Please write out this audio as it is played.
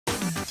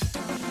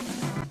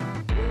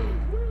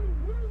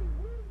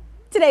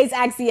Today's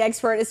Ask the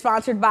Expert is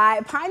sponsored by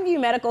Pineview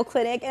Medical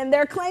Clinic, and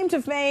their claim to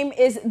fame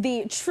is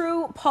the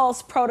True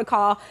Pulse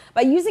protocol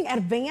by using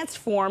advanced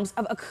forms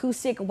of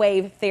acoustic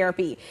wave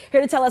therapy.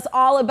 Here to tell us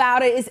all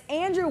about it is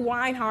Andrew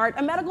Weinhardt,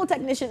 a medical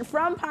technician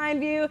from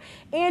Pineview.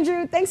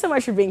 Andrew, thanks so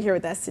much for being here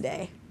with us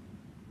today.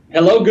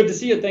 Hello, good to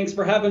see you. Thanks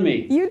for having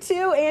me. You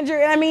too,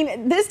 Andrew. I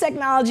mean, this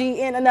technology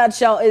in a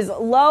nutshell is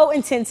low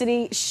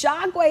intensity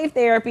shockwave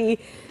therapy.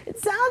 It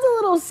sounds a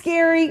little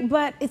scary,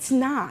 but it's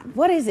not.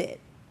 What is it?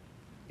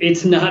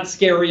 It's not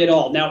scary at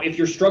all. Now, if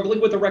you're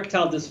struggling with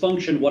erectile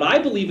dysfunction, what I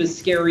believe is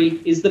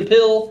scary is the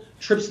pill,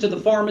 trips to the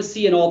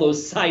pharmacy, and all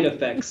those side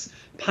effects.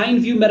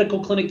 Pineview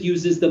Medical Clinic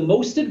uses the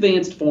most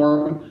advanced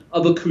form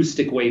of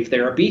acoustic wave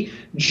therapy.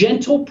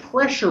 Gentle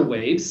pressure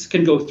waves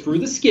can go through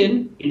the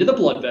skin into the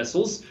blood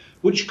vessels,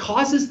 which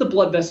causes the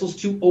blood vessels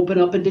to open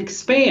up and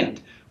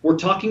expand. We're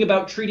talking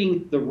about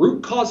treating the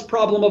root cause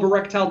problem of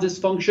erectile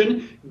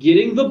dysfunction,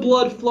 getting the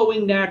blood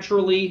flowing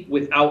naturally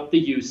without the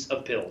use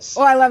of pills.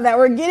 Oh, I love that.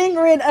 We're getting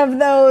rid of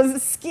those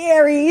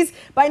scaries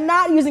by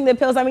not using the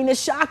pills. I mean, the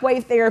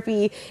shockwave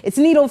therapy, it's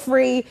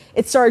needle-free,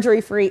 it's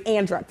surgery-free,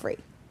 and drug-free.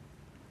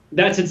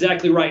 That's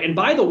exactly right. And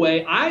by the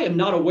way, I am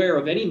not aware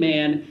of any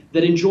man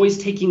that enjoys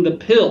taking the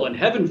pill, and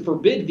heaven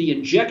forbid the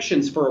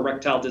injections for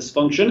erectile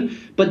dysfunction,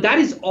 but that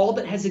is all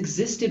that has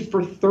existed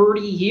for 30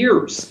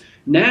 years.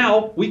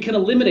 Now we can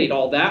eliminate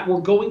all that.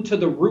 We're going to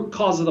the root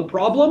cause of the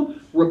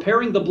problem,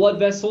 repairing the blood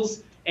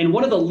vessels, and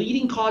one of the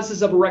leading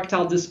causes of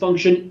erectile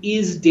dysfunction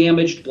is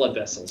damaged blood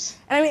vessels.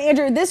 And I mean,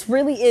 Andrew, this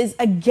really is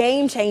a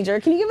game changer.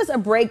 Can you give us a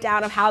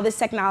breakdown of how this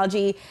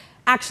technology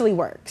actually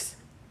works?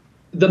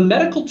 The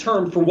medical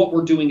term for what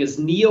we're doing is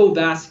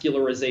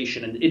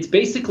neovascularization, and it's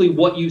basically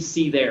what you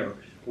see there,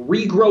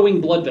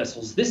 regrowing blood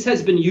vessels. This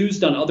has been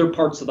used on other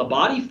parts of the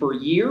body for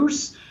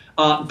years.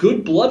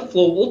 Good blood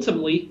flow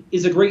ultimately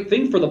is a great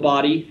thing for the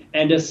body,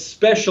 and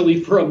especially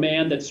for a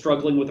man that's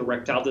struggling with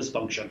erectile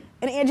dysfunction.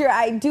 And Andrew,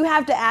 I do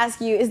have to ask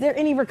you, is there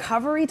any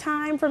recovery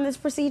time from this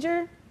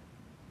procedure?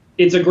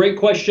 It's a great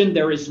question.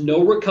 There is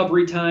no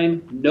recovery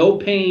time, no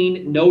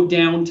pain, no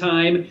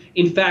downtime.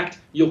 In fact,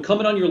 you'll come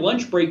in on your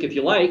lunch break if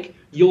you like.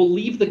 You'll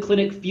leave the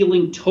clinic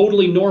feeling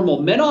totally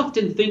normal. Men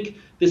often think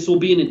this will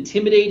be an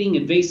intimidating,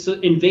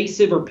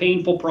 invasive, or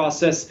painful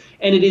process,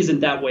 and it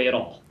isn't that way at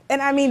all.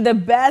 And I mean, the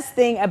best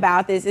thing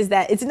about this is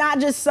that it's not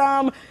just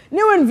some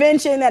new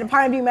invention that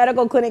Pineview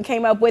Medical Clinic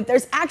came up with.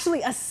 There's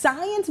actually a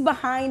science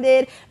behind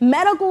it,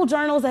 medical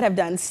journals that have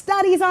done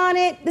studies on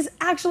it. This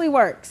actually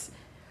works.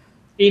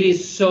 It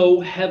is so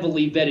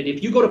heavily vetted.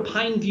 If you go to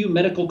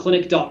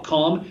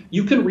pineviewmedicalclinic.com,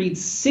 you can read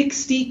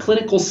 60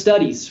 clinical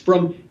studies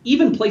from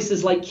even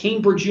places like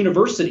Cambridge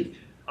University.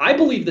 I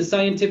believe the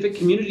scientific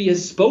community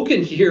has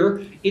spoken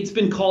here. It's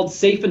been called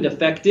safe and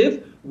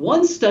effective.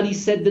 One study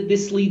said that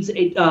this leads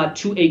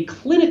to a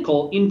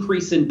clinical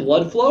increase in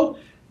blood flow.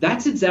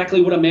 That's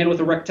exactly what a man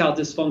with erectile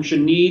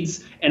dysfunction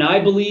needs, and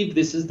I believe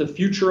this is the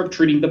future of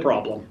treating the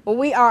problem. Well,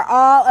 we are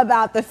all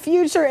about the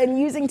future and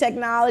using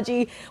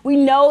technology. We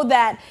know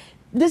that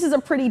this is a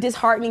pretty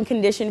disheartening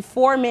condition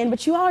for men,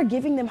 but you all are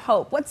giving them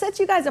hope. What sets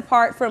you guys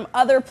apart from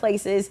other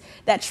places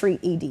that treat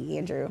ED,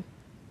 Andrew?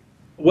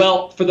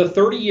 Well, for the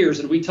 30 years,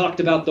 and we talked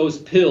about those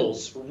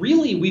pills,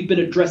 really we've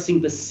been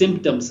addressing the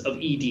symptoms of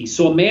ED.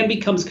 So a man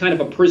becomes kind of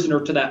a prisoner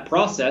to that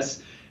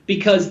process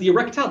because the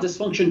erectile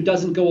dysfunction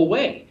doesn't go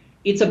away.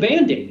 It's a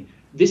Band-Aid.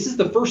 This is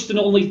the first and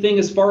only thing,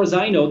 as far as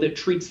I know, that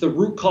treats the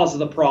root cause of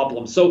the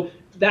problem. So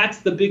that's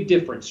the big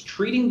difference,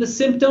 treating the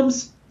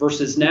symptoms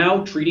versus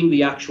now treating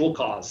the actual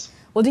cause.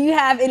 Well, do you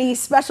have any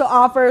special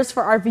offers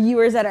for our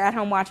viewers that are at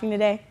home watching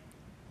today?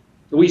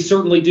 We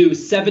certainly do.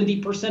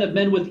 70% of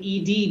men with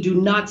ED do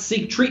not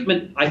seek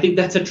treatment. I think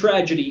that's a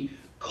tragedy.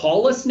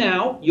 Call us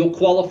now. You'll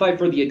qualify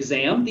for the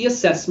exam, the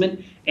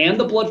assessment, and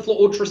the blood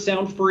flow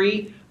ultrasound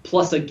free,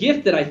 plus a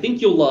gift that I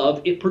think you'll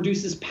love. It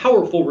produces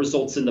powerful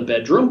results in the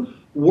bedroom,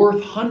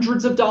 worth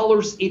hundreds of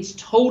dollars. It's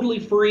totally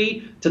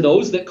free to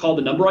those that call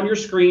the number on your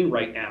screen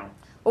right now.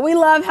 Well, we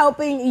love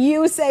helping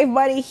you save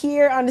money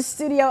here on the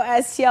Studio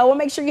STL. We'll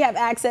make sure you have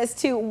access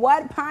to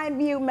what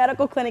Pineview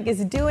Medical Clinic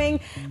is doing.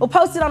 We'll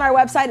post it on our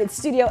website at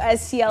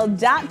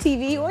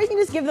studiostl.tv, or you can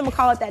just give them a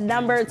call at that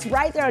number. It's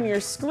right there on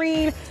your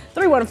screen,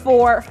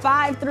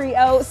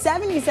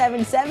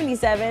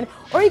 314-530-7777,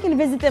 or you can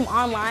visit them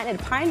online at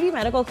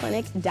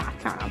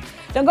pineviewmedicalclinic.com.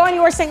 Don't go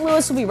anywhere, St.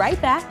 Louis. We'll be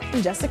right back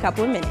in just a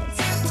couple of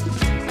minutes.